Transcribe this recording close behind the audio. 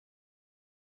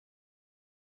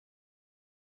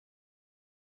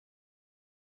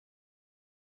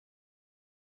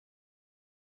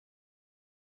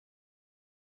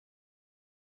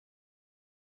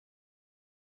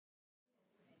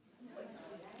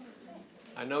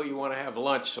I know you want to have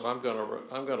lunch, so I'm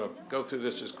gonna go through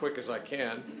this as quick as I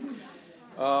can.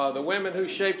 The Women Who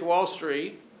Shaped Wall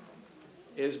Street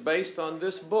is based on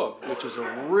this book, which is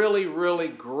a really, really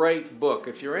great book.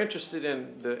 If you're interested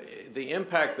in the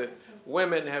impact that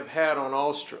women have had on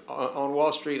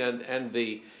Wall Street and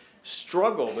the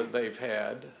struggle that they've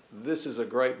had, this is a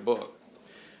great book.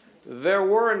 There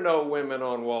were no women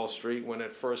on Wall Street when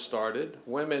it first started.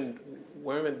 Women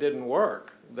didn't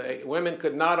work. Women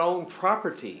could not own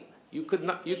property. You could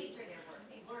not.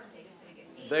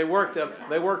 They worked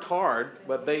hard,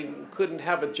 but they couldn't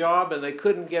have a job, and they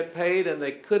couldn't get paid, and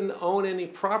they couldn't own any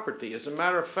property. As a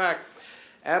matter of fact,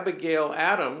 Abigail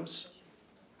Adams,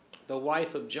 the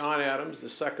wife of John Adams, the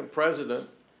second president,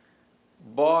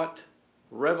 bought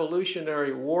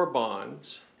Revolutionary War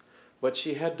bonds, but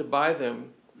she had to buy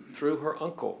them through her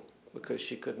uncle because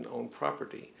she couldn't own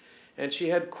property. And she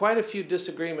had quite a few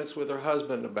disagreements with her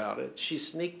husband about it. She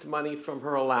sneaked money from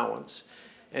her allowance,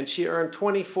 and she earned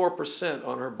 24%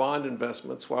 on her bond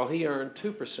investments while he earned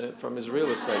 2% from his real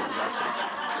estate investments.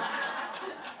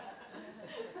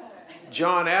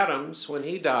 John Adams, when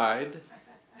he died,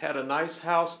 had a nice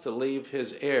house to leave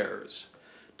his heirs.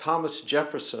 Thomas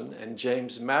Jefferson and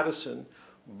James Madison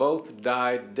both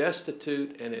died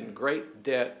destitute and in great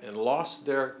debt and lost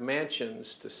their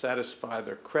mansions to satisfy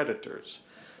their creditors.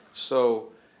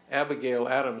 So Abigail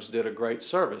Adams did a great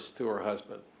service to her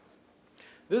husband.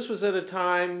 This was at a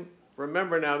time,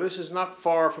 remember now, this is not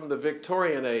far from the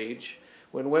Victorian age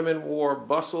when women wore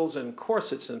bustles and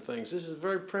corsets and things. This is a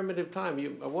very primitive time.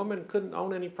 A woman couldn't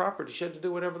own any property. She had to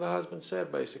do whatever the husband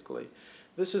said, basically.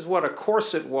 This is what a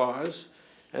corset was.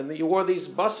 And you wore these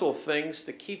bustle things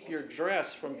to keep your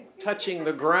dress from touching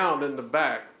the ground in the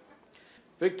back.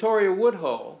 Victoria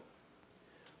Woodhull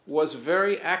was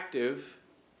very active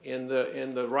in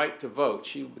the right to vote.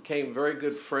 She became very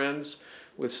good friends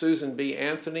with Susan B.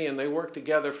 Anthony, and they worked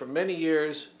together for many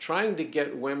years trying to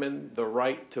get women the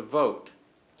right to vote.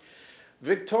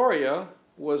 Victoria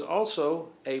was also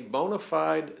a bona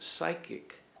fide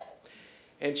psychic,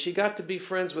 and she got to be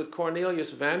friends with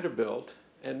Cornelius Vanderbilt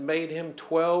and made him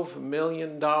 $12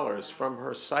 million from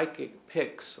her psychic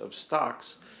picks of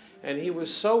stocks. And he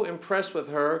was so impressed with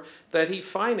her that he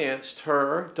financed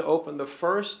her to open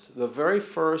the very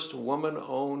first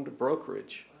woman-owned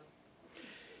brokerage.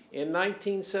 In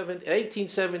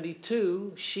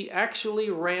 1872, she actually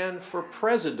ran for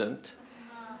president,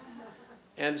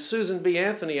 and Susan B.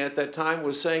 Anthony at that time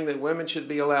was saying that women should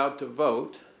be allowed to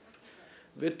vote.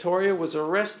 Victoria was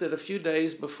arrested a few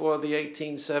days before the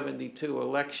 1872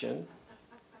 election,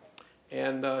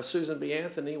 and Susan B.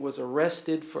 Anthony was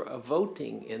arrested for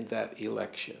voting in that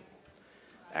election.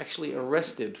 Actually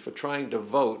arrested for trying to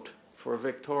vote for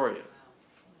Victoria.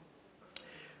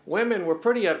 Women were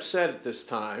pretty upset at this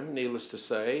time, needless to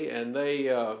say, and they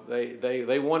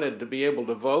wanted to be able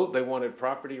to vote. They wanted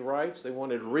property rights. They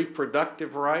wanted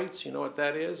reproductive rights. You know what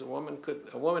that is? A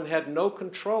woman had no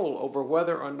control over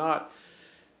whether or not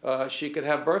she could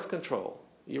have birth control.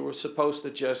 You were supposed to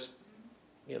just,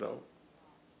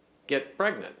 get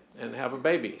pregnant and have a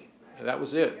baby. And that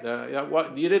was it.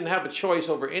 You didn't have a choice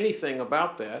over anything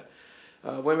about that.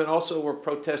 Women also were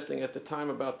protesting at the time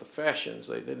about the fashions.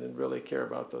 They didn't really care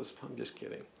about those. I'm just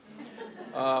kidding.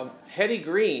 Hetty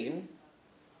Green,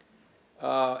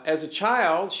 as a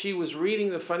child, she was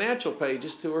reading the financial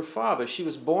pages to her father. She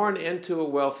was born into a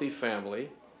wealthy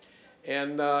family,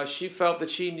 and she felt that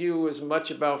she knew as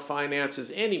much about finance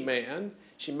as any man.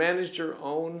 She managed her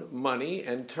own money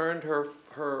and turned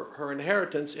her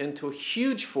inheritance into a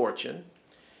huge fortune.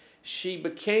 She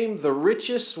became the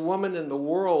richest woman in the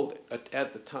world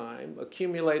at the time,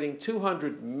 accumulating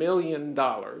 $200 million.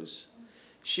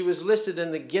 She was listed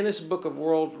in the Guinness Book of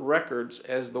World Records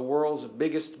as the world's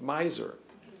biggest miser.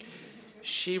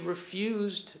 She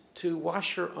refused to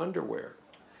wash her underwear.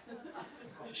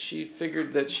 She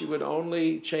figured that she would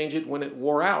only change it when it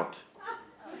wore out.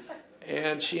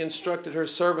 And she instructed her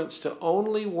servants to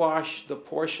only wash the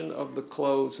portion of the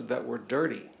clothes that were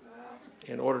dirty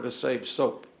in order to save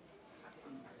soap.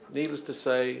 Needless to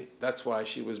say, that's why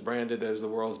she was branded as the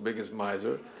world's biggest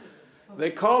miser. They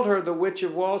called her the Witch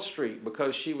of Wall Street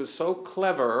because she was so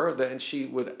clever that she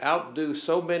would outdo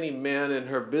so many men in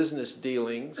her business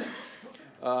dealings.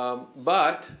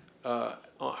 But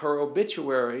her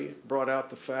obituary brought out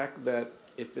the fact that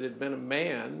if it had been a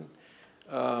man,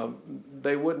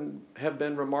 they wouldn't have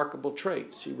been remarkable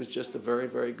traits. She was just a very,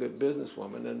 very good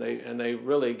businesswoman, and they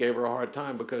really gave her a hard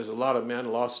time because a lot of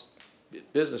men lost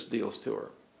business deals to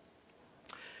her.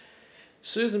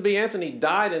 Susan B. Anthony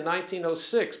died in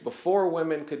 1906 before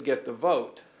women could get the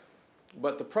vote,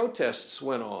 but the protests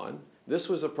went on, This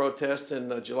was a protest in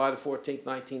July the 14th,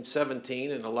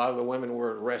 1917, and a lot of the women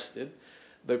were arrested.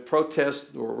 The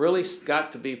protests were really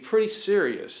got to be pretty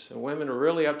serious, and women were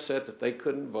really upset that they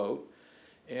couldn't vote.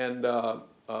 And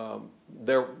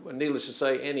there, needless to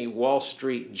say, any Wall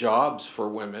Street jobs for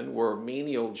women were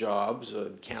menial jobs,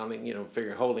 counting,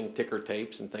 holding ticker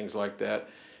tapes and things like that.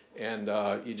 And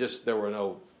there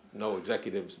were no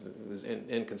executives. It was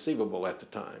inconceivable at the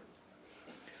time.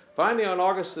 Finally, on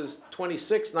August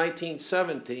 26,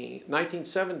 1920,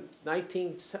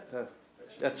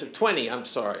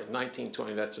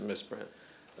 that's a misprint.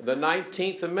 The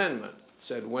 19th Amendment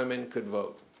said women could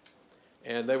vote,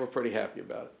 and they were pretty happy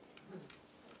about it.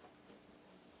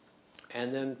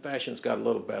 And then fashions got a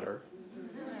little better.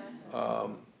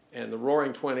 And the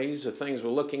Roaring Twenties, things were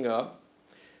looking up.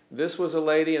 This was a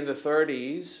lady in the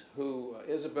 30s who,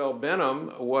 Isabel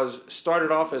Benham, started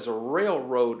off as a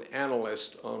railroad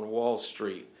analyst on Wall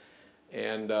Street.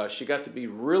 And she got to be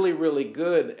really, really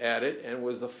good at it and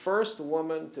was the first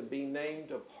woman to be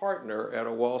named a partner at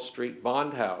a Wall Street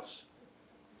bond house.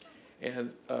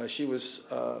 And she was,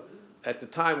 at the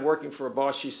time, working for a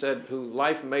boss, she said, who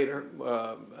life made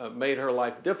her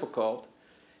life difficult.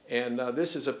 And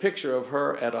this is a picture of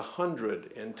her at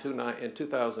 100 in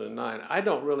 2009. I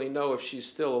don't really know if she's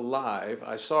still alive.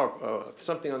 I saw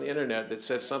something on the internet that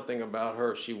said something about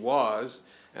her. She was,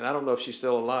 and I don't know if she's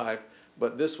still alive,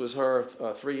 but this was her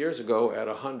 3 years ago at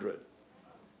 100.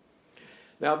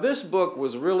 Now, this book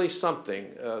was really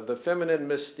something, The Feminine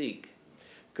Mystique,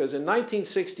 because in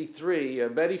 1963,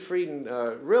 Betty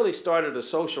Friedan really started a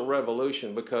social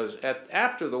revolution because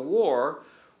after the war,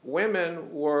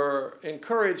 women were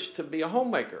encouraged to be a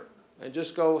homemaker and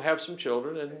just go have some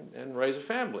children and raise a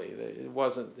family. It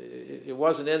wasn't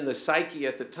in the psyche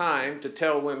at the time to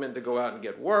tell women to go out and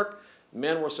get work.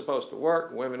 Men were supposed to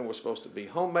work. Women were supposed to be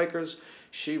homemakers.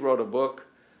 She wrote a book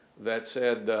that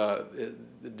said,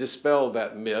 dispelled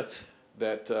that myth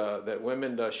that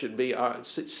women should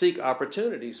seek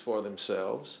opportunities for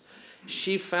themselves.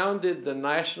 She founded the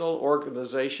National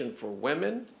Organization for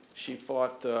Women. She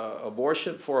fought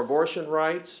for abortion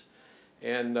rights,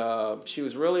 and she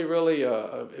was really, really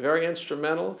very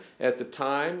instrumental at the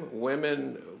time.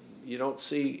 Women, I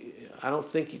don't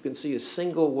think you can see a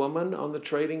single woman on the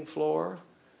trading floor.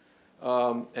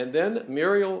 And then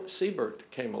Muriel Siebert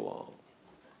came along.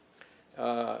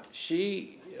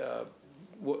 She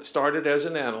started as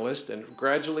an analyst and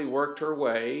gradually worked her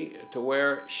way to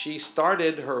where she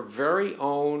started her very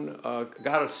own,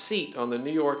 got a seat on the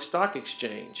New York Stock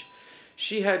Exchange.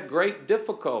 She had great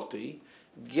difficulty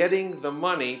getting the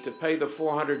money to pay the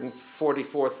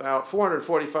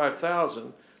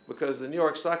 $445,000 because the New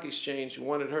York Stock Exchange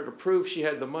wanted her to prove she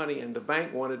had the money and the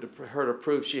bank wanted her to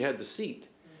prove she had the seat.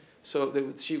 So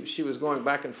she was going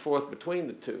back and forth between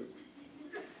the two.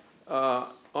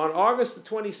 On August the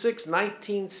 26th,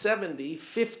 1970,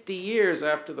 50 years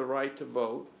after the right to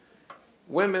vote,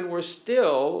 women were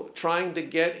still trying to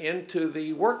get into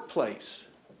the workplace.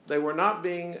 They were not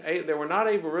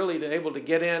able to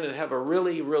get in and have a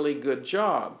really, really good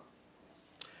job.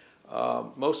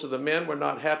 Most of the men were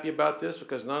not happy about this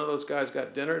because none of those guys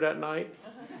got dinner that night.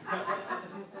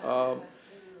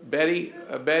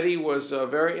 Betty was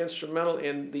very instrumental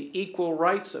in the Equal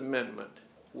Rights Amendment,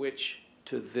 which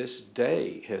to this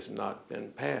day has not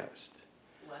been passed.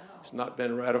 Wow. It's not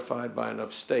been ratified by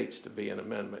enough states to be an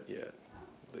amendment yet,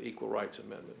 the Equal Rights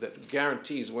Amendment, that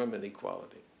guarantees women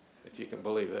equality, if you can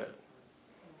believe that.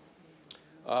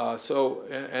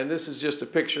 And this is just a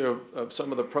picture of some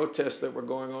of the protests that were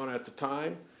going on at the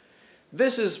time.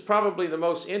 This is probably the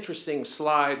most interesting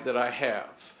slide that I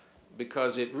have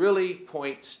because it really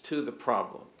points to the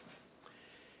problem.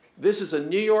 This is a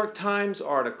New York Times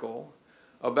article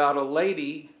about a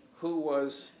lady who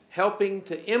was helping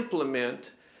to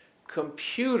implement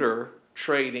computer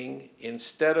trading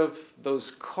instead of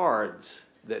those cards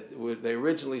that they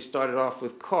originally started off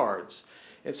with cards.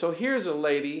 And so here's a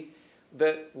lady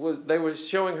that they were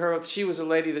showing her, she was a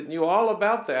lady that knew all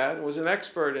about that and was an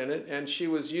expert in it, and she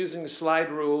was using the slide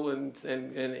rule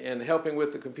and helping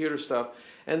with the computer stuff.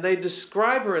 And they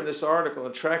describe her in this article,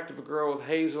 an attractive girl with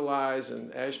hazel eyes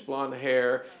and ash blonde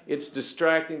hair. It's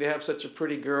distracting to have such a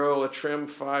pretty girl, a trim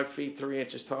 5 feet 3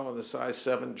 inches tall in a size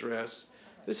 7 dress.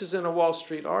 This is in a Wall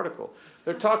Street article.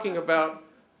 They're talking about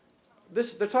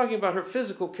her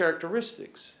physical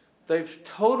characteristics. They're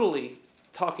totally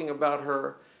talking about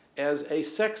her as a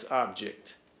sex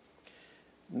object.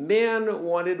 Men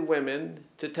wanted women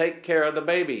to take care of the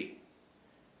baby.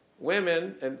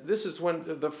 women, and this is when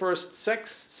the first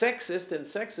sexist and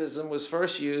sexism was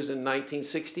first used in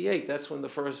 1968. That's when the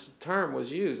first term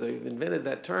was used. They invented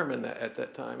that term at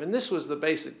that time. And this was the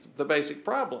basic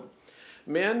problem.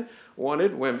 Men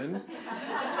wanted women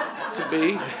to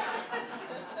be,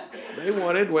 they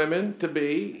wanted women to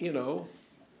be, you know,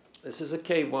 this is a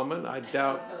cave woman. I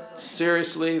doubt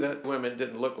seriously that women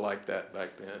didn't look like that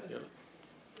back then, you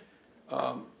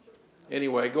know.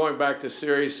 Anyway, going back to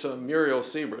series Muriel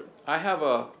Siebert, I have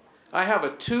a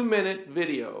 2-minute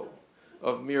video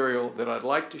of Muriel that I'd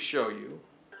like to show you.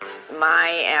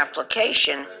 My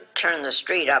application turned the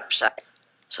street upside,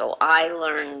 so I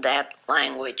learned that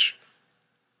language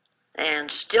and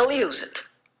still use it.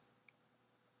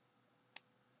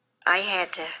 I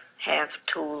had to have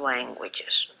 2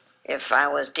 languages. If I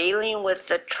was dealing with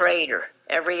the trader,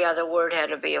 every other word had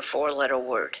to be a 4-letter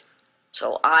word.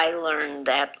 So I learned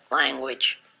that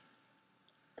language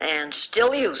and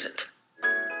still use it.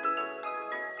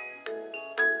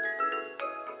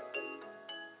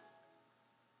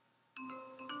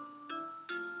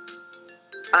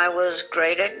 I was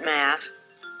great at math.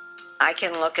 I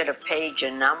can look at a page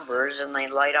of numbers and they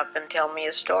light up and tell me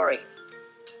a story.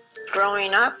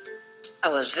 Growing up, I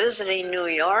was visiting New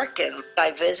York and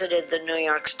I visited the New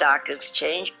York Stock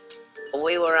Exchange.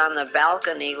 We were on the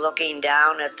balcony looking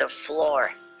down at the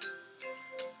floor.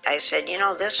 I said, you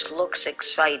know, this looks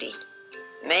exciting.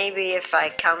 Maybe if I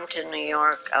come to New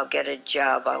York, I'll get a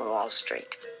job on Wall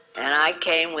Street. And I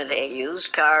came with a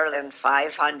used car and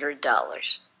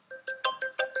 $500.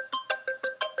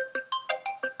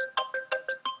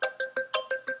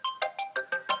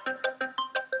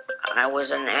 I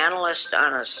was an analyst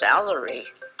on a salary,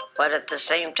 but at the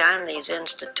same time, these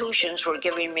institutions were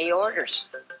giving me orders.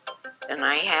 And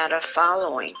I had a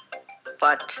following,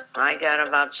 but I got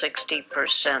about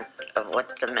 60% of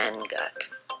what the men got.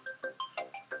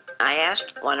 I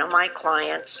asked one of my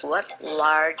clients, what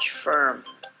large firm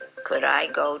could I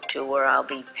go to where I'll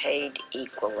be paid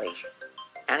equally?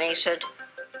 And he said,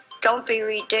 don't be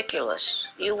ridiculous.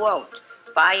 You won't.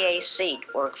 Buy a seat,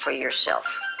 work for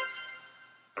yourself.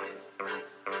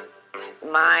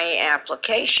 My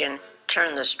application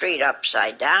turned the street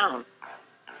upside down.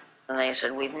 And they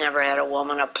said, we've never had a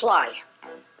woman apply.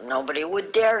 Nobody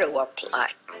would dare to apply.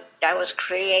 I was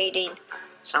creating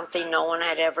something no one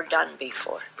had ever done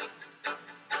before.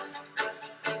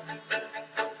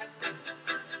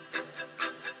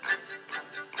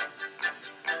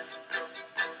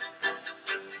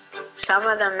 Some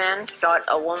of the men thought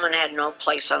a woman had no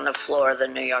place on the floor of the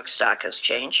New York Stock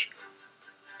Exchange.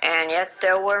 And yet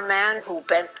there were men who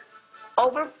bent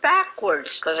over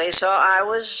backwards because they saw I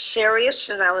was serious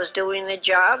and I was doing the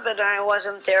job and I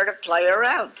wasn't there to play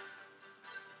around.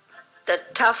 The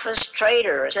toughest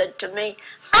trader said to me,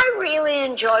 I really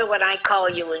enjoy when I call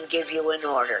you and give you an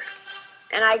order.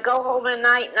 And I go home at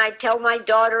night and I tell my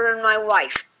daughter and my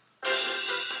wife.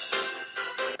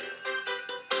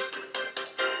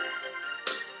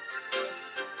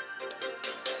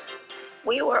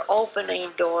 We were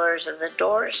opening doors, and the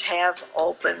doors have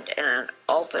opened and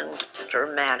opened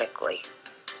dramatically.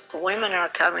 Women are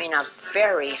coming up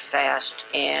very fast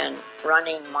in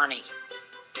running money.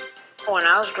 When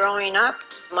I was growing up,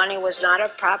 money was not a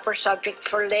proper subject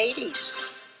for ladies.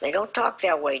 They don't talk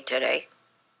that way today.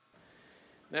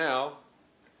 Now,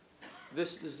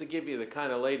 this is to give you the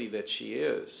kind of lady that she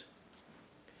is.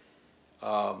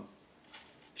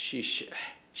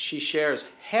 She shares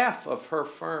half of her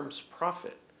firm's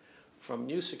profit from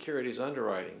new securities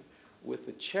underwriting with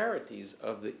the charities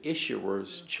of the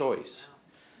issuer's choice.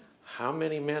 How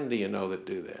many men do you know that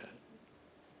do that?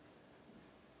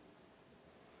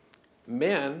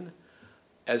 Men,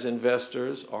 as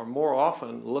investors, are more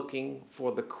often looking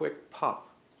for the quick pop.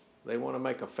 They want to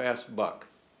make a fast buck.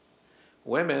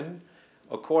 Women,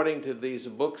 according to these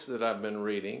books that I've been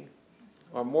reading,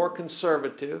 are more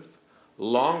conservative,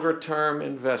 longer-term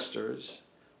investors,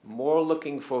 more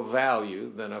looking for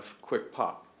value than a quick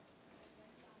pop.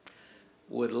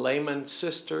 Would Lehman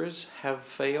Sisters have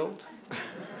failed?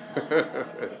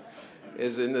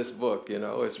 Is in this book, you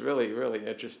know. It's really, really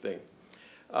interesting.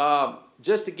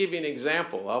 Just to give you an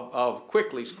example, I'll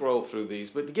quickly scroll through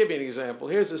these, but to give you an example,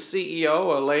 here's a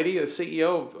CEO, a lady, a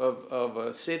CEO of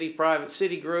a private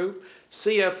city group,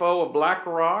 CFO of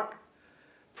BlackRock,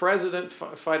 President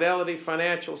Fidelity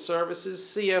Financial Services,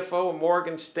 CFO of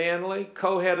Morgan Stanley,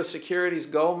 co-head of securities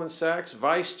Goldman Sachs,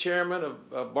 vice chairman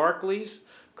of Barclays,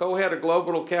 co-head of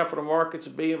global capital markets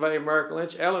at B of A Merrill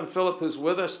Lynch, Ellen Phillip, who's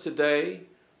with us today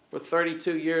for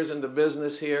 32 years in the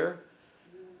business here.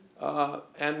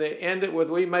 And they end it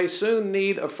with, we may soon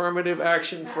need affirmative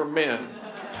action for men.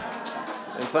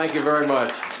 And thank you very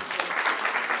much.